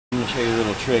show you a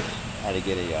little trick how to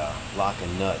get a lock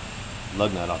and nut,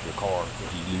 lug nut off your car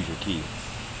if you lose your key.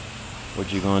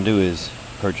 What you're going to do is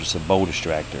purchase a bolt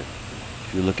extractor.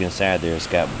 If you look inside there, it's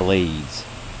got blades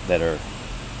that are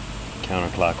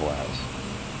counterclockwise.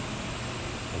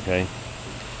 Okay?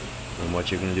 And what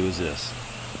you're going to do is this.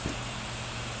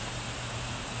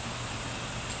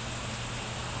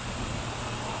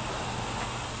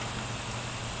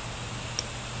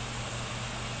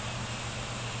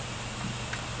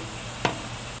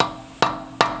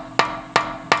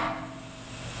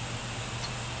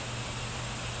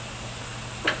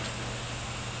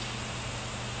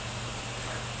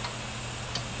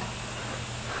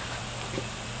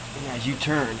 And as you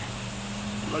turn,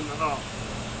 lug it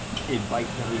off, it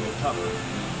bites down even tougher.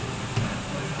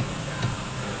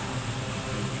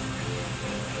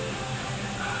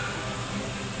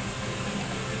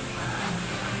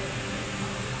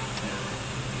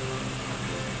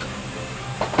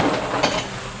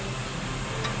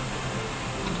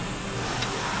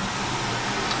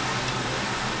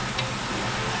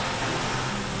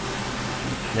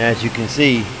 Now, as you can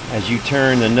see, as you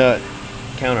turn the nut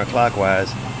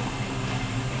counterclockwise,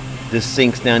 this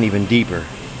sinks down even deeper.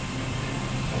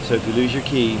 So if you lose your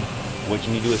key, what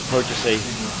you need to do is purchase a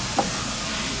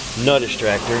nut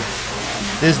extractor.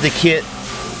 This is the kit,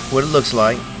 what it looks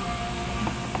like.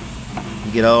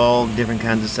 You get all different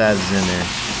kinds of sizes in there.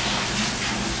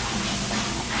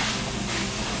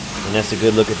 And that's a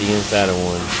good look at the inside of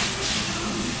one.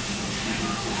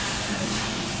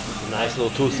 A nice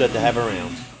little tool set to have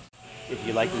around. If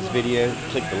you like this video,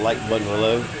 click the like button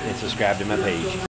below and subscribe to my page.